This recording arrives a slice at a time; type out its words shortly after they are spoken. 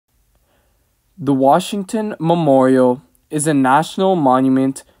The Washington Memorial is a national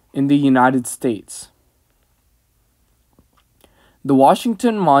monument in the United States. The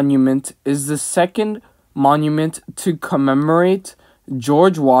Washington Monument is the second monument to commemorate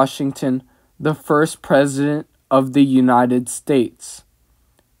George Washington, the first president of the United States.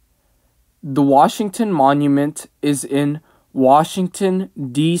 The Washington Monument is in Washington,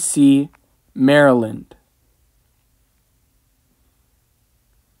 D.C., Maryland.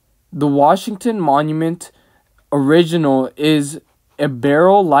 The Washington Monument original is a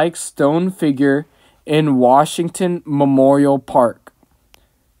barrel-like stone figure in Washington Memorial Park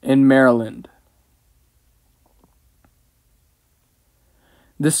in Maryland.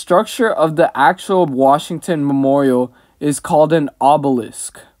 The structure of the actual Washington Memorial is called an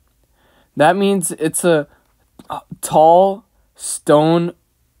obelisk. That means it's a tall stone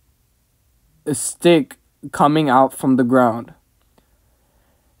stick coming out from the ground.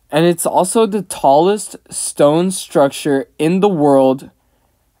 And it's also the tallest stone structure in the world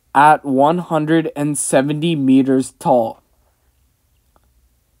at 170 meters tall.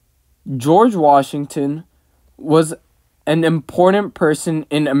 George Washington was an important person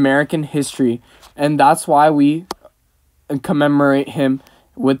in American history, and that's why we commemorate him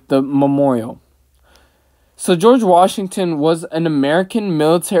with the memorial. So George Washington was an American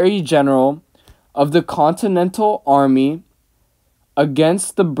military general of the Continental Army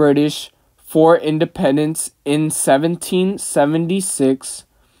against the British for independence in 1776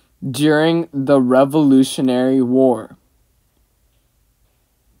 during the Revolutionary War.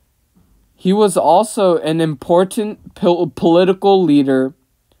 He was also an important political leader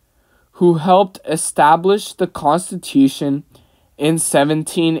who helped establish the Constitution in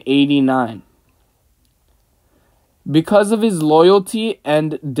 1789. Because of his loyalty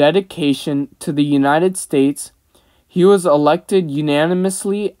and dedication to the United States, he was elected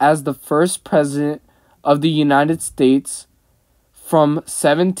unanimously as the first president of the United States from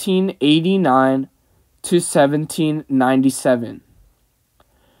 1789 to 1797.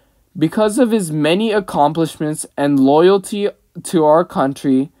 Because of his many accomplishments and loyalty to our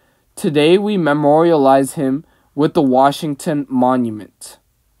country, today we memorialize him with the Washington Monument.